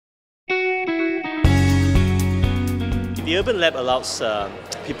The Urban Lab allows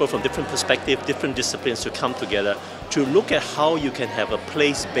people from different perspectives, different disciplines to come together to look at how you can have a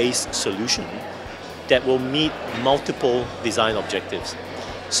place-based solution that will meet multiple design objectives.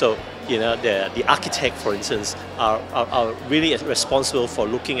 So, the architect, for instance, are really responsible for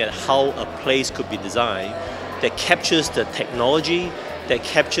looking at how a place could be designed that captures the technology, that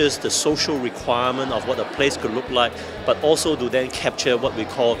captures the social requirement of what a place could look like, but also to then capture what we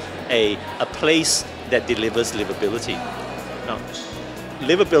call a place that delivers livability. Now,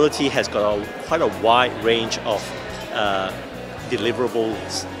 livability has got quite a wide range of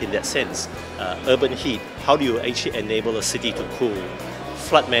deliverables in that sense. Urban heat, how do you actually enable a city to cool?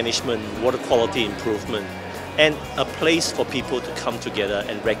 Flood management, water quality improvement, and a place for people to come together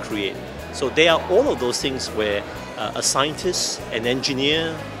and recreate. So there are all of those things where a scientist, an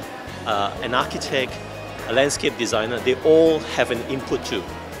engineer, an architect, a landscape designer, they all have an input to.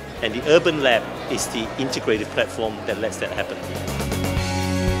 And the Urban Lab is the integrated platform that lets that happen.